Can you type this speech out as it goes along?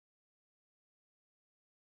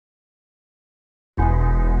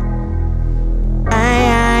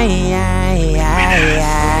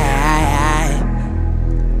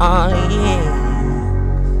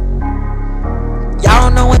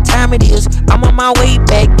I'm on my way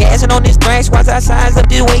back. Gassing on this track, watch I size up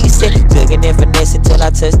this way set. Tugging and finesse until I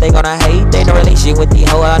touch, they gonna hate. They no relation with the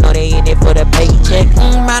hoe, I know they in it for the paycheck.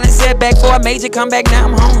 Mine is setback for a major comeback, now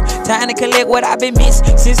I'm home. Time to collect what I've been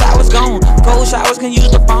missing since I was gone. Cold showers can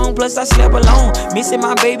use the phone, plus I slept alone. Missing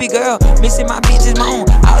my baby girl, missing my bitches moan.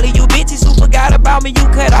 All of you bitches who forgot about me, you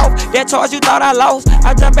cut off. That charge you thought I lost,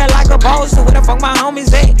 I jump back like a boss. So where the fuck my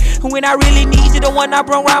homies at? When I really need you, the one I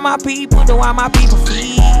brought around my people, the one my people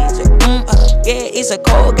feed you. Yeah, it's a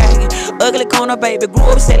cold game. Ugly corner, baby,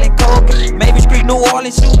 grew up selling cocaine. Maybe street New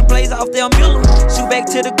Orleans, shooting plays off their Miller. Shoot back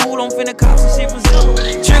to the ghoul, I'm finna cop some shit from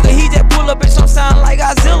Zilla. Trigger, he just pull up and some sound like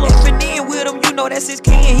Godzilla. If it in with him, you know that's his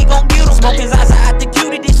king, he gon' get him. Smoking outside the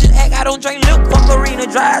cutie, this shit act, I don't drink liquor. Fuck Arena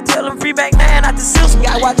Drive, tell him free back 9 out the silks.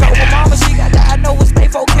 Gotta watch over mama, she got that, I know what stay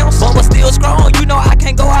for counsel. But still strong, you know I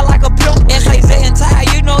can't go out like a pimp.